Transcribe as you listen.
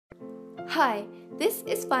Hi, this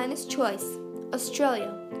is Finest Choice,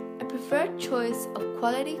 Australia, a preferred choice of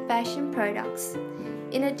quality fashion products.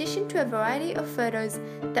 In addition to a variety of photos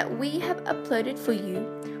that we have uploaded for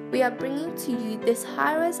you, we are bringing to you this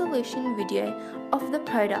high-resolution video of the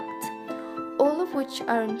product, all of which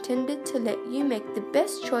are intended to let you make the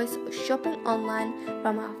best choice of shopping online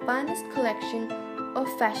from our finest collection of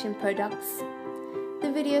fashion products. The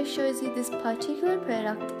video shows you this particular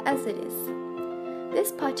product as it is.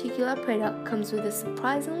 This particular product comes with a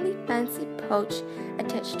surprisingly fancy pouch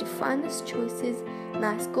attached to Finest Choice's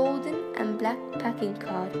nice golden and black packing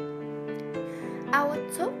card. Our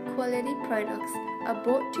top quality products are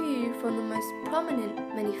brought to you from the most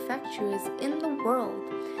prominent manufacturers in the world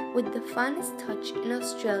with the finest touch in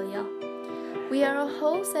Australia. We are a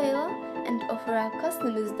wholesaler and offer our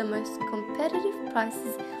customers the most competitive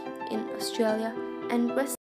prices in Australia and West